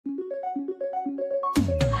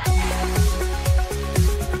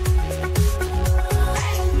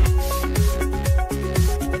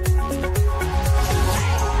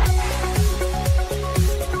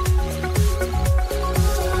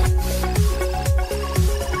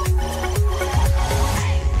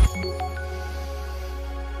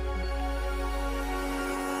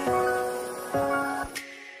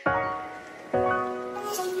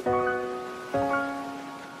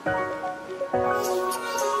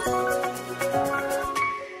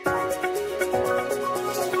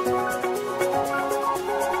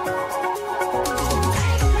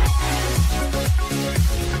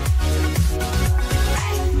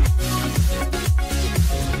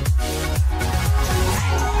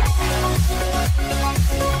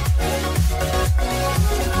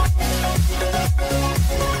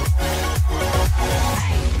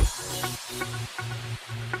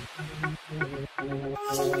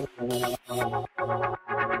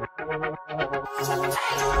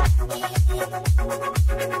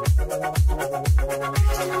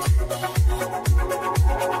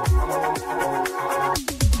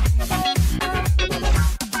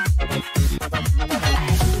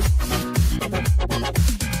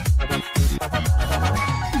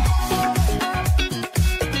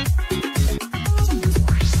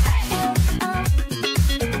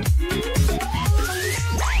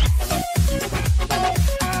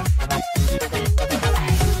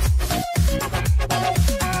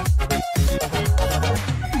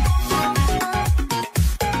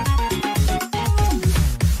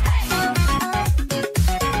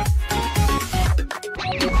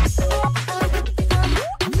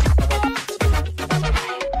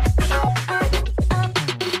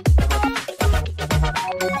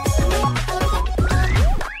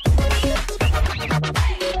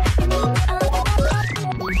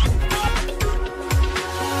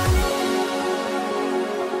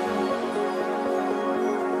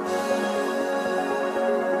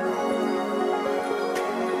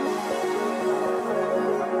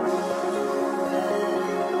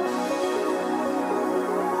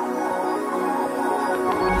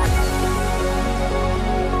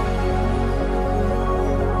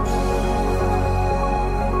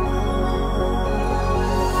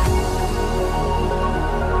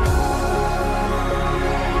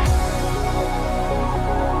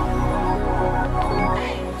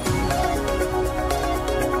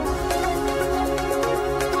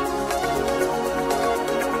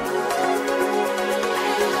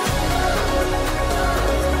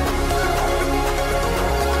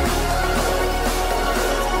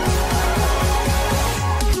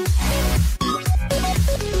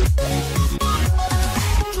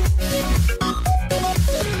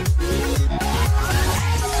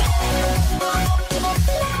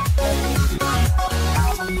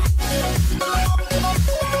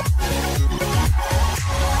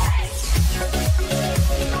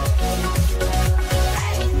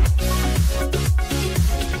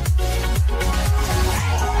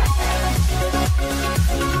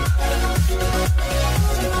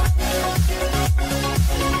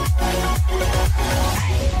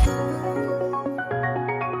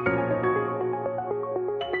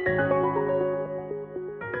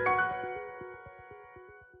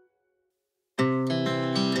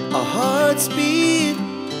Our hearts beat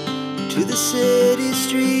to the city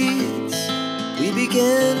streets. We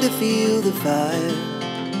began to feel the fire.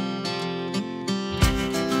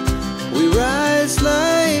 We rise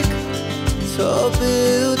like tall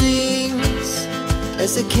buildings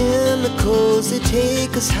as the chemicals, they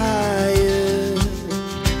take us higher.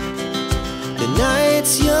 The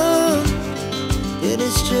night's young and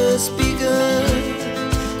it's just begun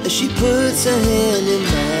as she puts her hand in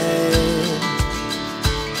mine.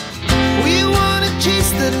 We wanna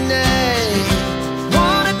chase the night,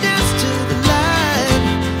 wanna dance to the light,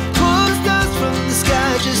 pull the stars from the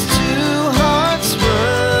sky, just two hearts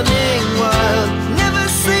running wild. Never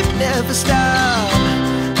sleep, never stop,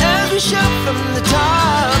 as we shout from the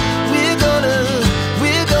top.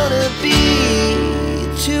 We're gonna be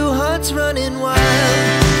two hearts running wild.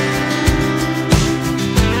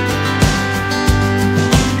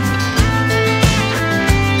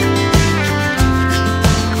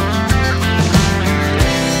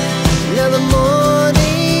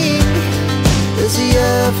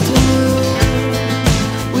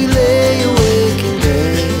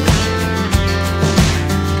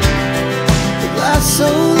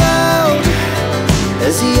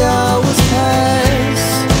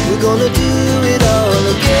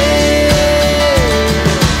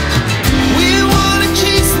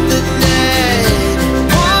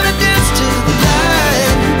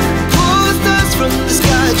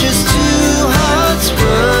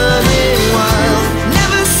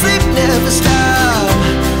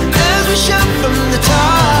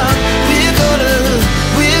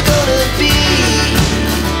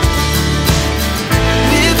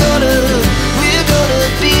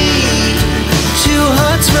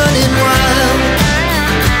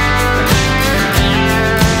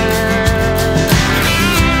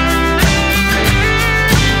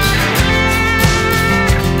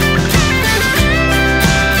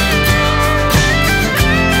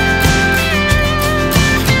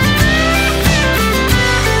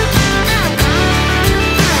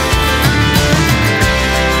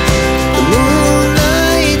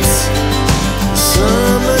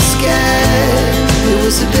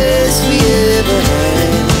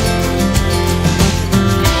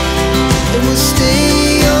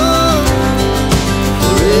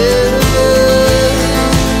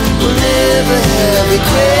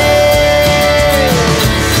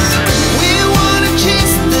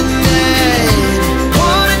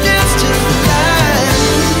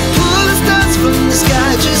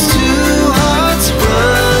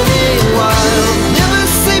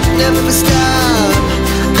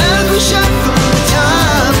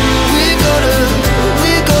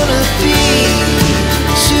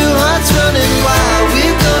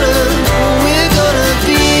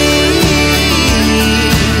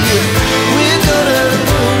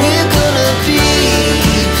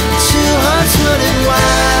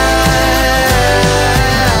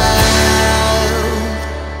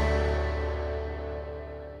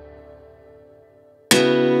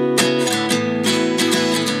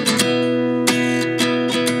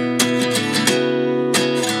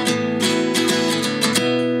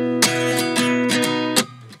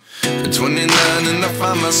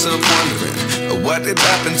 find myself wondering, what did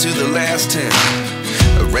happen to the last 10?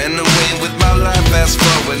 I ran away with my life, fast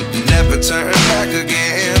forward, never turn back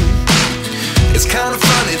again. It's kind of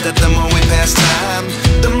funny that the more we pass time,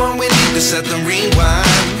 the more we need to set the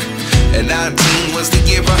rewind. And 19 was the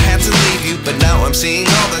year I had to leave you, but now I'm seeing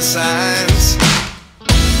all the signs.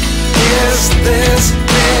 Is this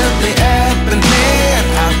really happening?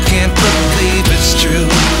 I can't believe it's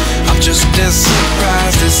true. I'm just as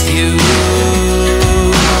surprised as you.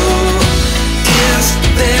 Is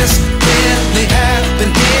this really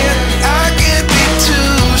happening? I can't be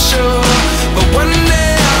too sure, but one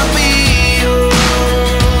day I'll be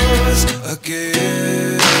yours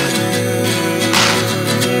again.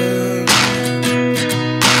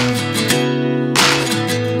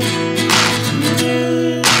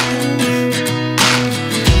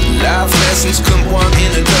 Life lessons come one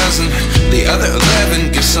in a dozen. The other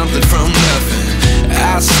 11 give something from nothing.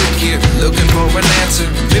 I sit here looking for an answer.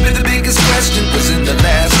 Maybe the biggest question was in the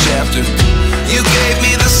last chapter. You gave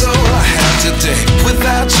me the soul I have today.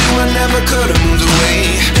 Without you I never could have moved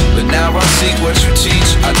away, but now I see what you teach.